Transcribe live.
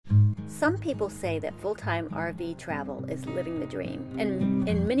Some people say that full-time RV travel is living the dream, and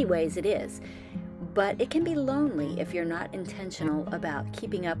in many ways it is. But it can be lonely if you're not intentional about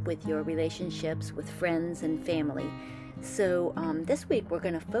keeping up with your relationships with friends and family. So this week we're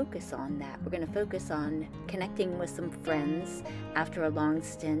going to focus on that. We're going to focus on connecting with some friends after a long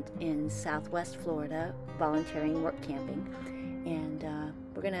stint in Southwest Florida, volunteering work camping. And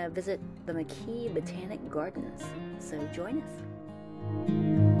we're going to visit the McKee Botanical Gardens. So join us.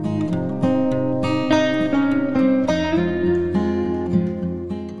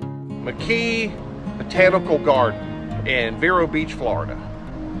 McKee Botanical Garden in Vero Beach, Florida.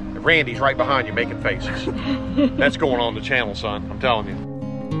 Randy's right behind you making faces. That's going on the channel, son, I'm telling you.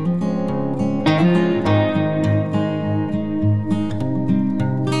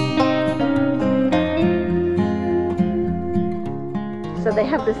 So they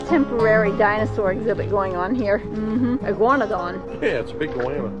have this temporary dinosaur exhibit going on here. Iguanodon. Yeah, it's a big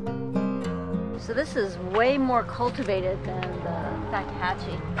goanna. So this is way more cultivated than the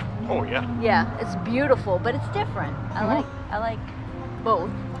Fakahatchee. Oh yeah. Yeah, it's beautiful, but it's different. I like both.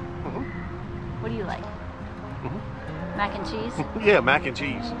 What do you like? Mac and cheese? Yeah, mac and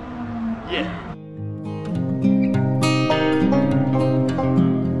cheese. Yeah.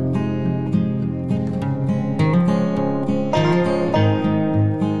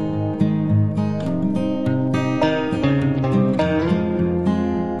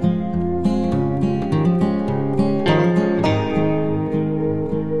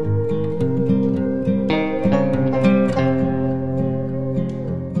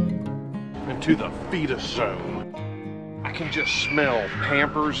 To the fetus zone. I can just smell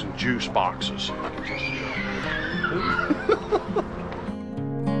Pampers and juice boxes.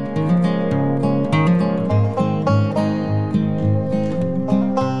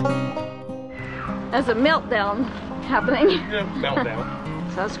 There's a meltdown happening. Yeah,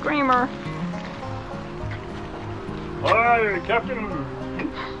 meltdown. So screamer. Hi, Captain.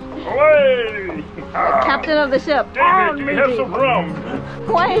 Away! Captain of the ship. David, do we have some rum?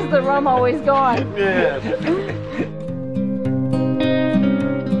 Why is the rum always gone? Yes.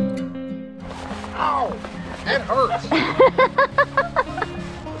 Ow! That hurts.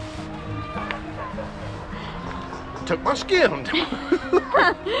 Took my skin.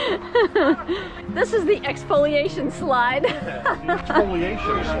 This is the exfoliation slide. Yeah, the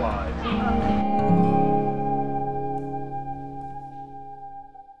exfoliation slide.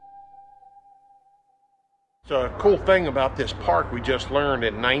 The cool thing about this park, we just learned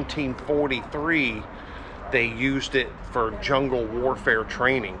in 1943 they used it for jungle warfare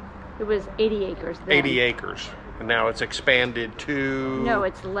training. It was 80 acres then. 80 acres, and now it's expanded to... No,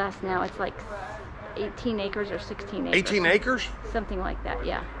 it's less now. It's like 18 acres or 16 acres. 18 acres? Something like that,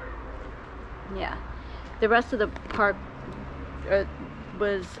 yeah. Yeah. The rest of the park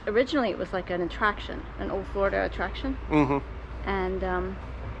was, originally it was like an attraction, an old Florida attraction. And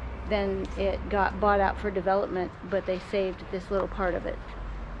then it got bought out for development, but they saved this little part of it.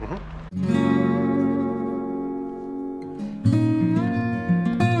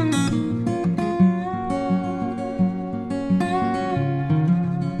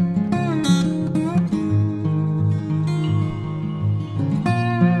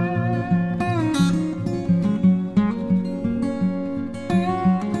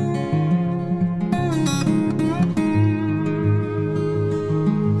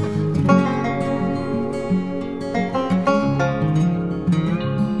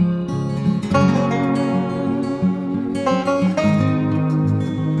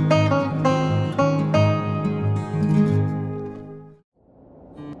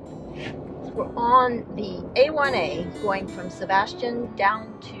 On the A1A going from Sebastian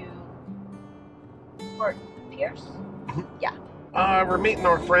down to Fort Pierce. Yeah. We're meeting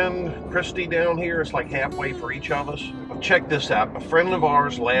our friend Christy down here. It's like halfway for each of us. Check this out. A friend of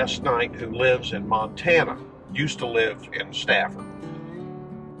ours last night who lives in Montana, used to live in Stafford,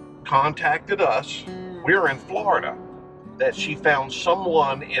 contacted us. We're in Florida. That she found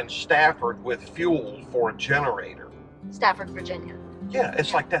someone in Stafford with fuel for a generator. Stafford, Virginia. Yeah,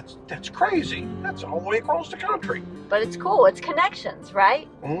 it's like that's crazy. That's all the way across the country. But it's cool. It's connections, right?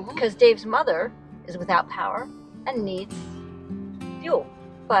 Because Dave's mother is without power and needs fuel.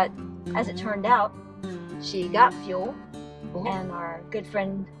 But as it turned out, she got fuel, and our good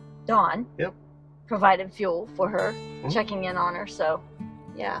friend Dawn provided fuel for her, checking in on her. So,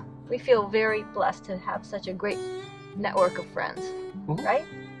 yeah, we feel very blessed to have such a great network of friends, right?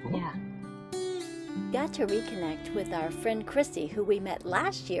 Yeah. Got to reconnect with our friend Christy, who we met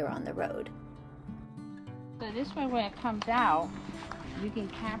last year on the road. So this way, when it comes out, you can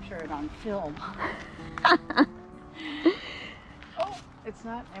capture it on film. it's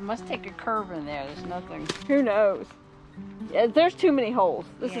not. It must take a curve in there. There's nothing. Who knows? Yeah, there's too many holes.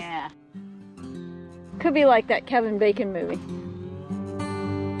 This could be like that Kevin Bacon movie.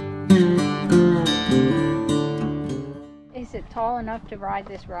 Is it tall enough to ride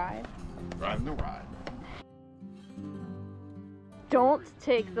this ride? Riding the ride. Don't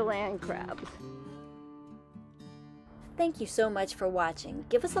take the land crabs. Thank you so much for watching.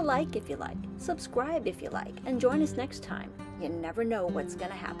 Give us a like if you like, subscribe if you like, and join us next time. You never know what's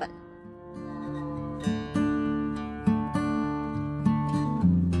going to happen.